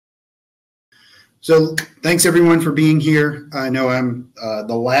So thanks everyone for being here. I know I'm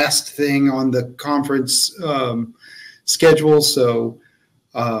the last thing on the conference schedule, so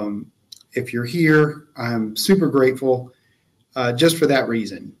if you're here, I'm super grateful just for that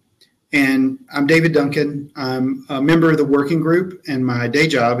reason. And I'm David Duncan. I'm a member of the working group, and my day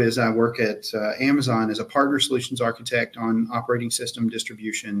job is I work at Amazon as a partner solutions architect on operating system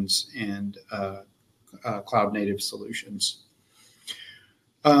distributions and cloud native solutions.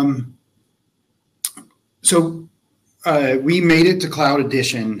 So we made it to Cloud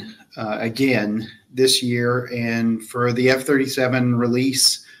Edition again this year, and for the F-37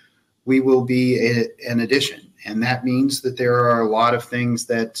 release, we will be an edition, and that means that there are a lot of things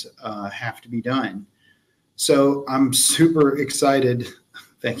that have to be done. So I'm super excited.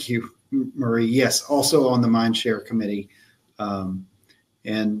 Thank you, Marie. Yes, also on the Mindshare committee, and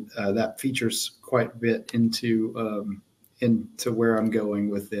that features quite a bit into where I'm going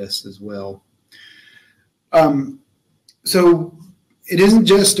with this as well. So it isn't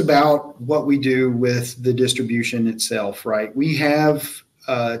just about what we do with the distribution itself, right? We have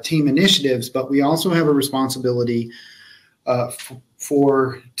team initiatives, but we also have a responsibility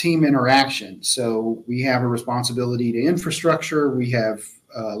for team interaction. So we have a responsibility to infrastructure. We have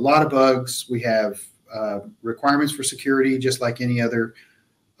a lot of bugs. We have requirements for security, just like any other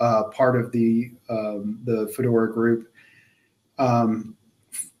part of the Fedora group.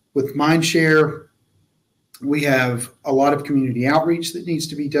 With Mindshare, we have a lot of community outreach that needs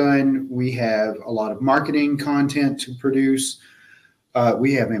to be done. We have a lot of marketing content to produce.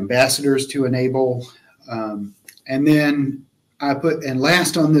 We have ambassadors to enable. And then and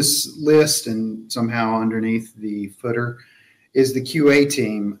last on this list and somehow underneath the footer is the QA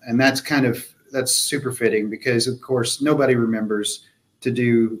team. And that's super fitting because of course, nobody remembers to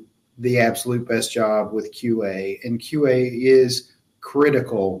do the absolute best job with QA, and QA is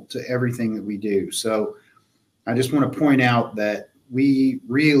critical to everything that we do. So I just want to point out that we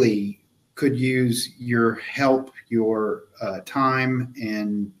really could use your help, your time,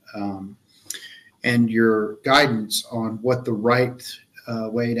 and your guidance on what the right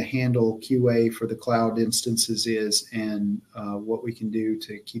way to handle QA for the cloud instances is, and what we can do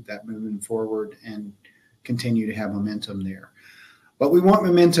to keep that moving forward and continue to have momentum there. But we want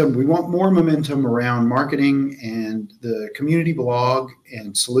momentum. We want more momentum around marketing and the community blog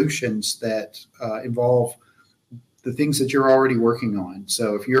and solutions that involve the things that you're already working on.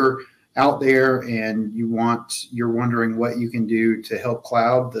 So if you're out there and you're wondering what you can do to help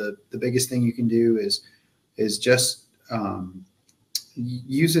cloud, the biggest thing you can do is just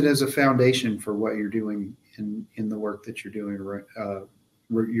use it as a foundation for what you're doing in the work that you're doing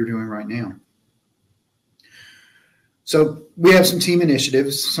right now. So we have some team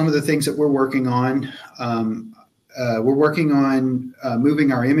initiatives. Some of the things that we're working on. We're working on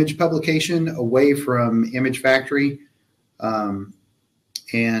moving our image publication away from Image Factory, and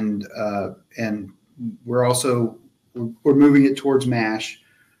we're moving it towards MASH,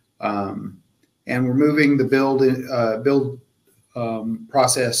 and we're moving the build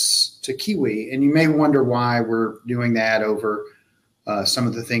process to Kiwi. And you may wonder why we're doing that over some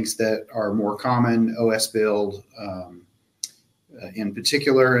of the things that are more common, OS build in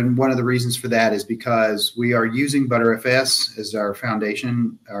particular. And one of the reasons for that is because we are using Btrfs as our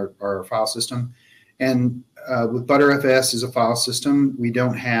foundation, our file system. And with Btrfs as a file system, we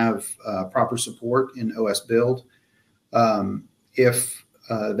don't have proper support in OS build. If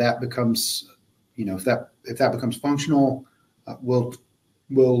that becomes, if that becomes functional, we'll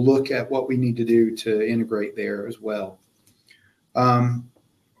look at what we need to do to integrate there as well.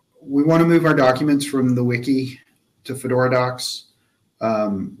 We want to move our documents from the wiki to Fedora Docs.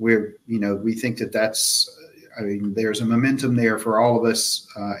 We think that there's a momentum there for all of us,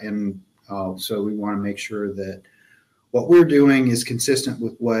 and so we want to make sure that what we're doing is consistent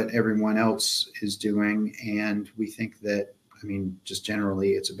with what everyone else is doing, and we think that, just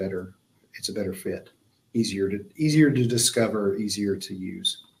generally, it's a better fit, easier to discover, easier to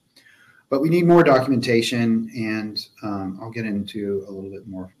use. But we need more documentation, and I'll get into a little bit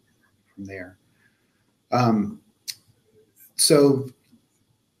more from there. So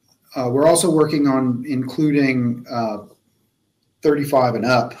we're also working on including 35 and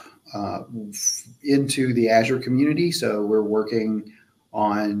up into the Azure community. So we're working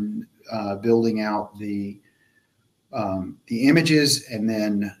on building out the images, and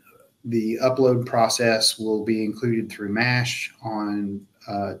then the upload process will be included through MASH on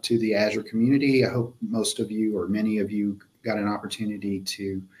to the Azure community. I hope most of you or many of you got an opportunity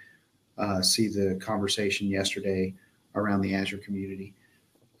to see the conversation yesterday around the Azure community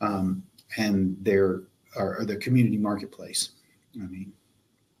and the community marketplace.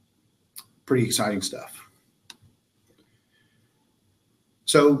 pretty exciting stuff.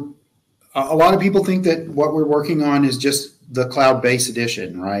 So a lot of people think that what we're working on is just the cloud-based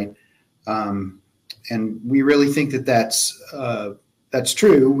edition, right? And we really think that that's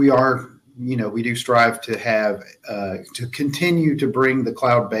true. We are, we do strive to have to continue to bring the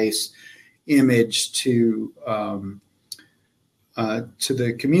cloud-based image to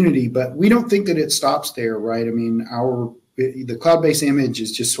the community, but we don't think that it stops there, right? I mean, the cloud-based image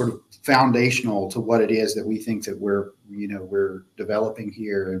is just sort of foundational to what it is that we think that we're developing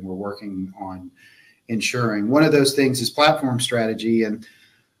here and we're working on ensuring. One of those things is platform strategy, and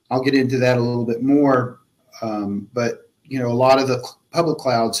I'll get into that a little bit more. But a lot of the public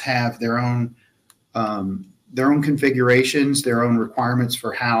clouds have their own configurations, their own requirements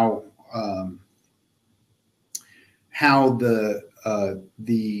for how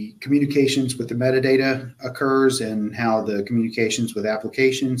the communications with the metadata occurs and how the communications with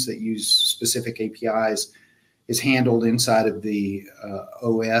applications that use specific APIs is handled inside of the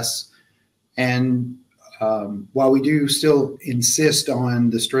OS. And while we do still insist on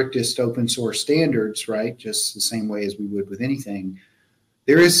the strictest open source standards, right, just the same way as we would with anything,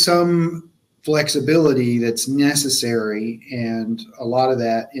 there is some flexibility that's necessary, and a lot of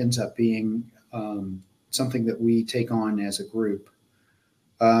that ends up being something that we take on as a group.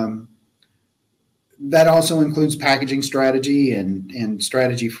 That also includes packaging strategy and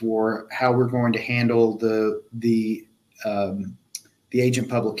strategy for how we're going to handle the agent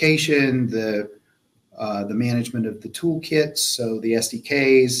publication, the management of the toolkits, so the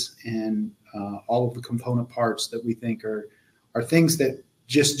SDKs, and all of the component parts that we think are things that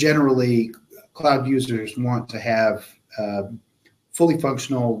just generally cloud users want to have fully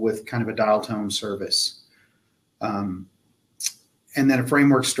functional with kind of a dial tone service. And then a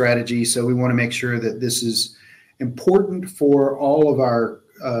framework strategy. So we want to make sure that this is important for all of our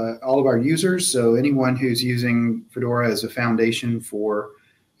users. So anyone who's using Fedora as a foundation for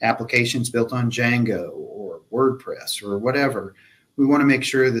applications built on Django or WordPress or whatever, we want to make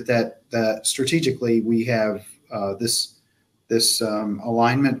sure that strategically we have this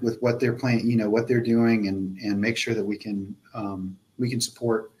alignment with what they're planning, what they're doing, and make sure that we can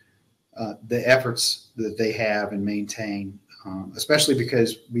support the efforts that they have and maintain. Especially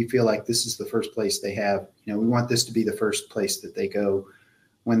because we feel like this is the first place they have, we want this to be the first place that they go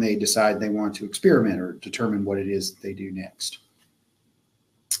when they decide they want to experiment or determine what it is that they do next.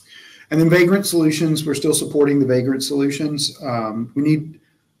 And then Vagrant Solutions, we're still supporting the Vagrant Solutions. We need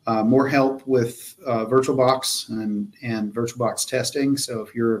more help with VirtualBox and VirtualBox testing. So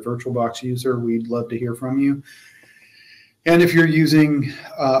if you're a VirtualBox user, we'd love to hear from you. And if you're using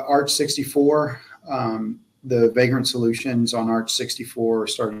Arch64, the Vagrant Solutions on Arch64 are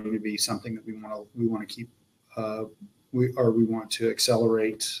starting to be something that we want to keep, we want to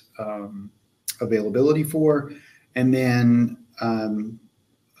accelerate availability for. And then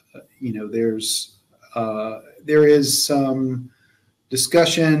there is some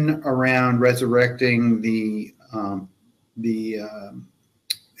discussion around resurrecting the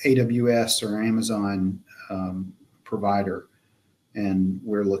AWS or Amazon provider. And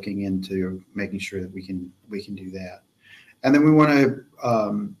we're looking into making sure that we can do that. And then we want to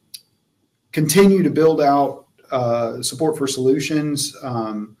continue to build out support for solutions.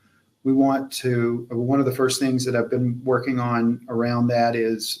 We want to, one of the first things that I've been working on around that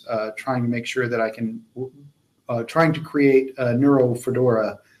is trying to make sure that I can, trying to create a Neuro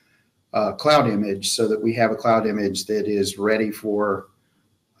Fedora cloud image so that we have a cloud image that is ready for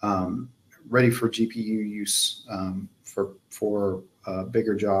GPU use for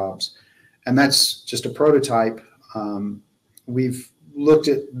bigger jobs. And that's just a prototype. We've looked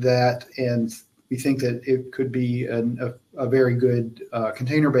at that and we think that it could be a very good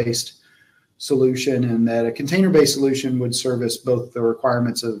container-based solution, and that a container-based solution would service both the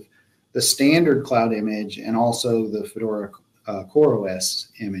requirements of the standard cloud image and also the Fedora CoreOS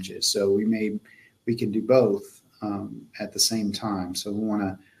images. So we can do both at the same time. So we want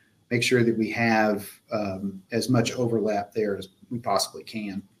to make sure that we have as much overlap there as we possibly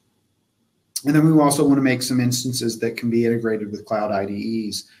can. And then we also want to make some instances that can be integrated with cloud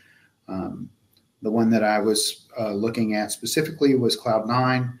IDEs. The one that I was looking at specifically was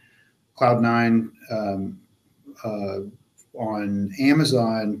Cloud9. Cloud9 on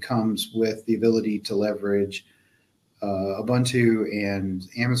Amazon comes with the ability to leverage Ubuntu and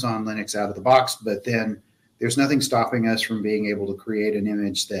Amazon Linux out of the box, but then there's nothing stopping us from being able to create an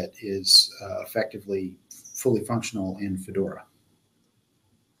image that is effectively fully functional in Fedora.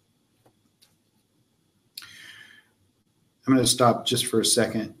 I'm going to stop just for a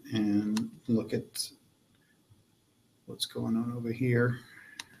second and look at what's going on over here.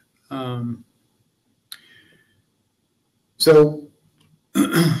 So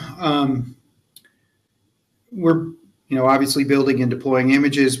we're obviously building and deploying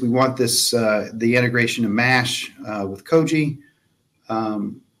images. We want this the integration of MASH with Koji.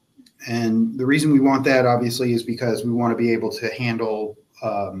 And the reason we want that, obviously, is because we want to be able to handle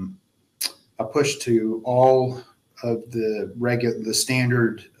a push to all of the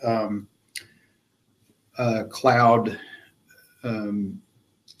standard cloud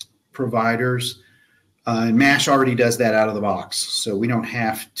providers. And MASH already does that out of the box, so we don't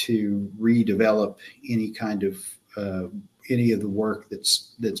have to redevelop any kind of any of the work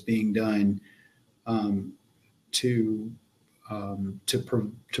that's being done to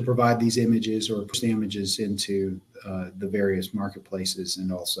provide these images or push the images into the various marketplaces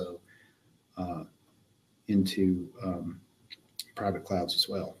and also into private clouds as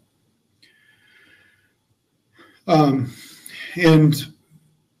well.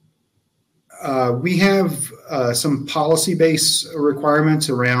 We have some policy-based requirements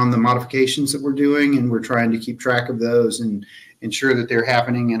around the modifications that we're doing, and we're trying to keep track of those and ensure that they're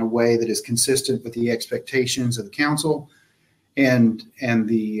happening in a way that is consistent with the expectations of the council and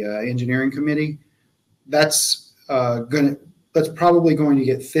the engineering committee. That's probably going to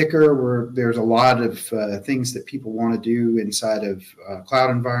get thicker, where there's a lot of things that people want to do inside of cloud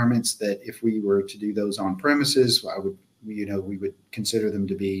environments that if we were to do those on premises, we would consider them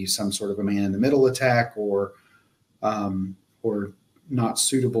to be some sort of a man-in-the-middle attack or not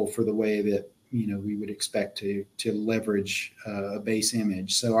suitable for the way that we would expect to leverage a base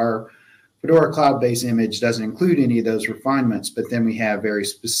image. So our Fedora Cloud base image doesn't include any of those refinements, but then we have very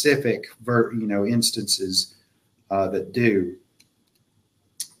specific instances that do.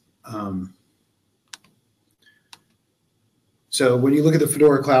 So when you look at the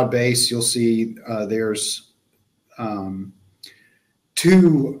Fedora Cloud base, you'll see there's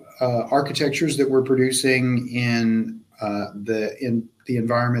two architectures that we're producing in the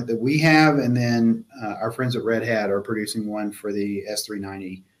environment that we have, and then our friends at Red Hat are producing one for the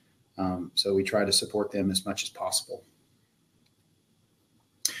S390. So we try to support them as much as possible.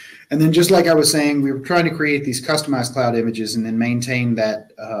 And then, just like I was saying, we were trying to create these customized cloud images and then maintain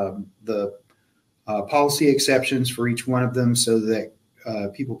that the policy exceptions for each one of them, so that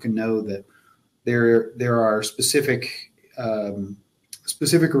people can know that there are specific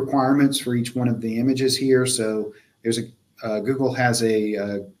requirements for each one of the images here. So there's Google has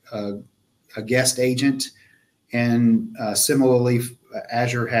a guest agent, and similarly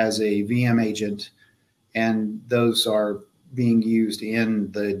Azure has a VM agent, and those are being used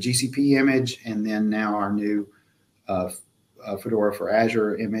in the GCP image, and then now our new Fedora for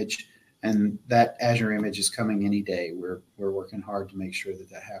Azure image. And that Azure image is coming any day. We're working hard to make sure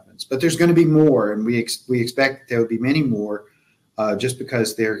that happens. But there's going to be more, and we expect there will be many more, just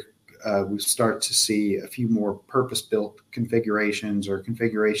because we start to see a few more purpose-built configurations or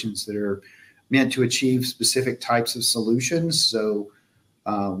configurations that are meant to achieve specific types of solutions. So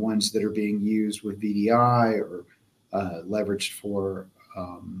ones that are being used with VDI or leveraged for,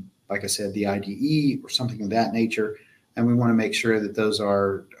 like I said, the IDE or something of that nature. And we want to make sure that those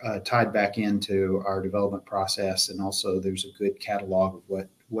are tied back into our development process. And also there's a good catalog of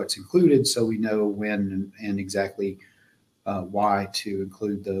what's included, so we know when and exactly why to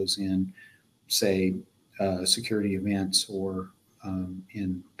include those in, say, security events or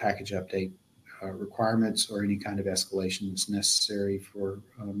in package update requirements or any kind of escalation that's necessary for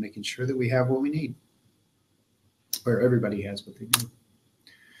making sure that we have what we need, where everybody has what they need.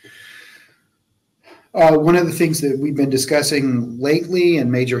 One of the things that we've been discussing lately, and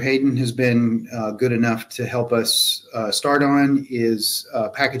Major Hayden has been good enough to help us start on, is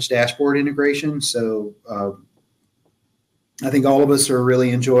package dashboard integration. So I think all of us are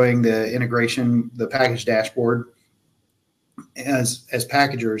really enjoying the integration, the package dashboard as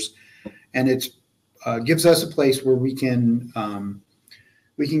packagers, and it gives us a place where we can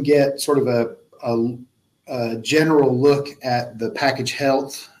get sort of a general look at the package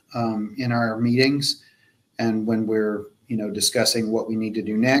health in our meetings and when we're discussing what we need to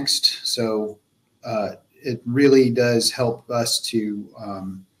do next. So it really does help us to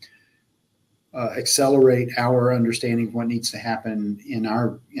accelerate our understanding of what needs to happen in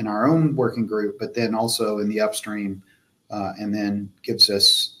our own working group, but then also in the upstream, and then gives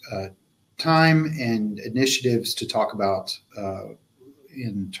us time and initiatives to talk about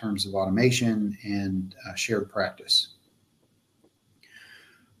in terms of automation and shared practice.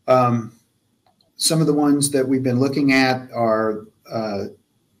 Some of the ones that we've been looking at are the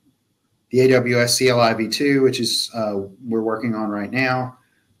AWS CLI v2, which is we're working on right now,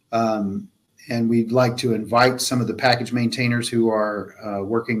 and we'd like to invite some of the package maintainers who are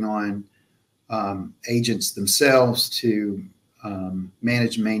working on agents themselves to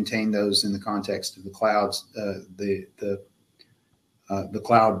manage and maintain those in the context of the clouds, the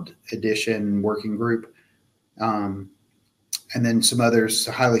Cloud Edition working group. And then some others,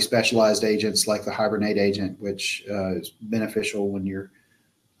 highly specialized agents like the Hibernate agent, which is beneficial when you're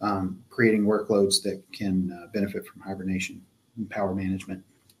creating workloads that can benefit from hibernation and power management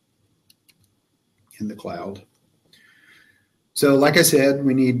in the cloud. So like I said,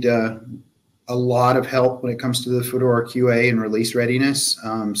 we need a lot of help when it comes to the Fedora QA and release readiness.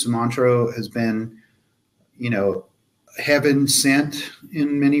 Sumantro has been, heaven sent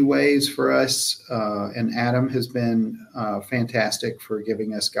in many ways for us, and Adam has been fantastic for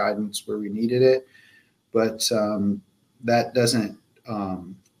giving us guidance where we needed it. But that doesn't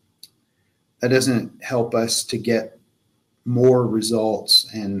help us to get more results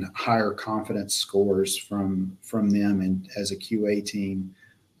and higher confidence scores from them and as a QA team.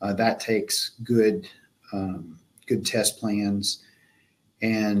 That takes good test plans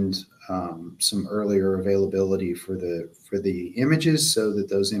and some earlier availability for the images, so that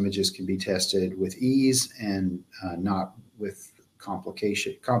those images can be tested with ease and not with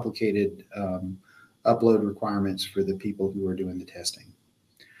complicated upload requirements for the people who are doing the testing.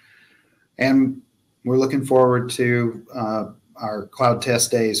 And we're looking forward to our cloud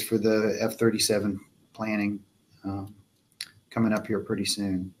test days for the F-37 planning coming up here pretty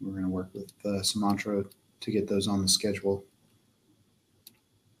soon. We're going to work with Sumantro to get those on the schedule.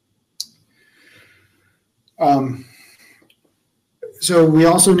 So we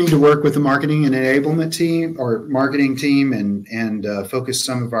also need to work with the marketing and enablement team, or marketing team, and focus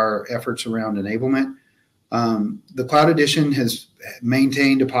some of our efforts around enablement. The Cloud Edition has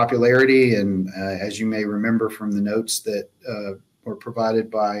maintained a popularity, and as you may remember from the notes that were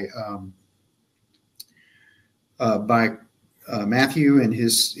provided by Matthew in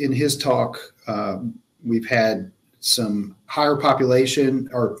his talk, we've had some higher population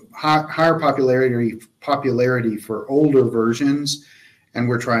or higher popularity for older versions, and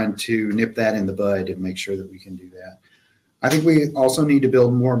we're trying to nip that in the bud and make sure that we can do that. I think we also need to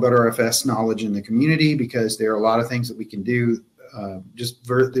build more Btrfs knowledge in the community, because there are a lot of things that we can do.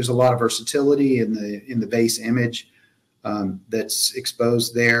 There's a lot of versatility in the base image that's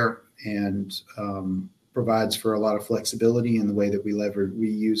exposed there, and provides for a lot of flexibility in the way that we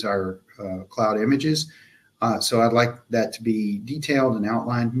use our cloud images. So I'd like that to be detailed and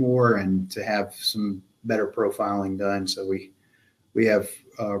outlined more, and to have some better profiling done, so we have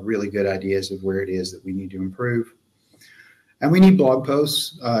really good ideas of where it is that we need to improve. And we need blog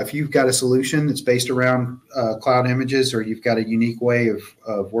posts. If you've got a solution that's based around cloud images, or you've got a unique way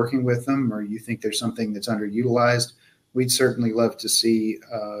of working with them, or you think there's something that's underutilized, we'd certainly love to see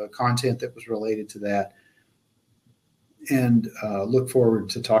content that was related to that, and look forward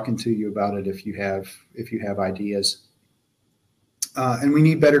to talking to you about it if you have ideas. And we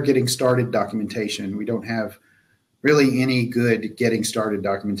need better getting started documentation. We don't have really any good getting started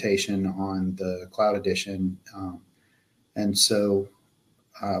documentation on the Cloud Edition. And so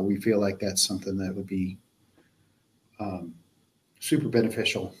we feel like that's something that would be super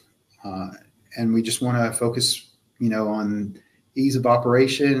beneficial. And we just want to focus, on ease of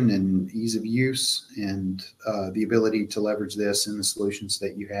operation and ease of use, and the ability to leverage this in the solutions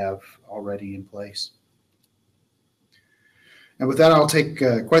that you have already in place. And with that, I'll take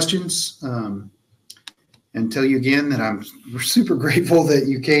questions and tell you again that we're super grateful that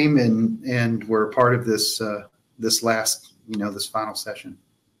you came and were a part of this this last, this final session.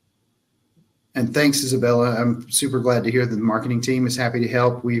 And thanks, Isabella. I'm super glad to hear that the marketing team is happy to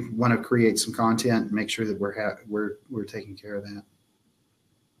help. We want to create some content and make sure that we're taking care of that.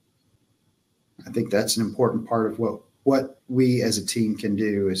 I think that's an important part of what we as a team can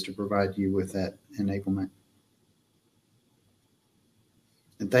do, is to provide you with that enablement.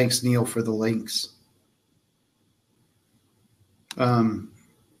 And thanks, Neil, for the links.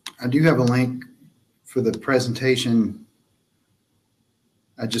 I do have a link for the presentation.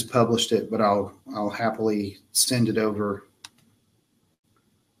 I just published it, but I'll happily send it over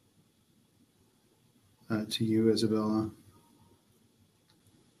to you, Isabella.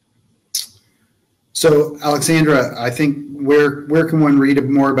 So, Alexandra, I think where can one read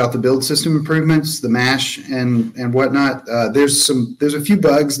more about the build system improvements, the MASH and whatnot? There's a few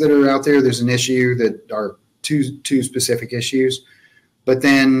bugs that are out there. There's an issue that are two specific issues, but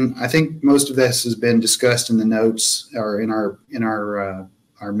then I think most of this has been discussed in the notes or in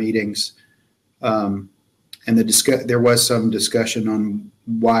our meetings, and there was some discussion on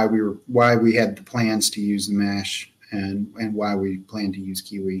why we had the plans to use the MASH and why we plan to use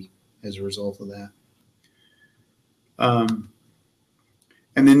Kiwi as a result of that.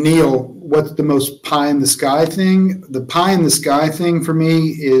 And then Neil, what's the most pie in the sky thing? The pie in the sky thing for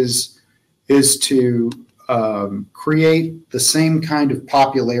me is to create the same kind of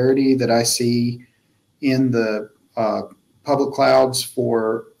popularity that I see in the public clouds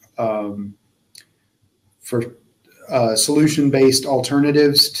for solution-based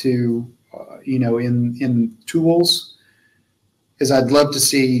alternatives to in tools. Is I'd love to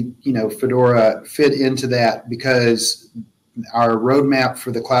see Fedora fit into that, because our roadmap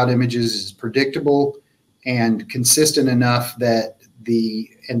for the cloud images is predictable and consistent enough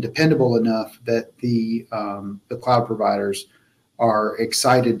and dependable enough that the cloud providers are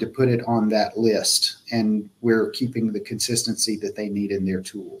excited to put it on that list, and we're keeping the consistency that they need in their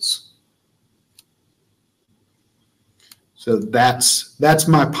tools. So that's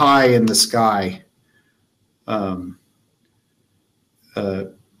my pie in the sky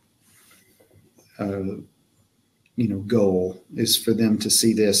goal, is for them to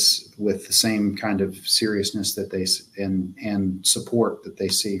see this with the same kind of seriousness that they and support that they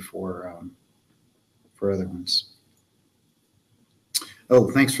see for other ones.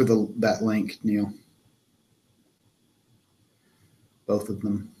 Oh, thanks for that link, Neil. Both of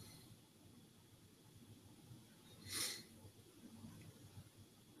them.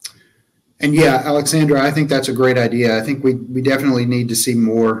 And yeah, Alexandra, I think that's a great idea. I think we definitely need to see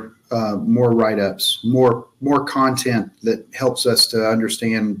more write-ups, more content that helps us to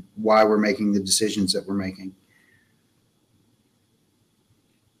understand why we're making the decisions that we're making.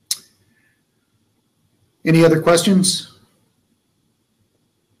 Any other questions?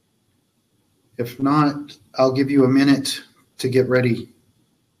 If not, I'll give you a minute to get ready.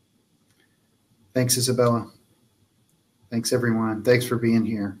 Thanks, Isabella. Thanks, everyone. Thanks for being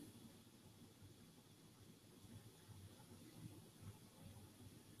here.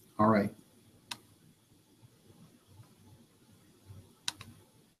 All right.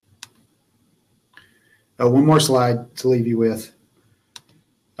 One more slide to leave you with,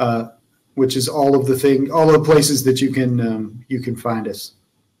 which is all of the places that you can find us.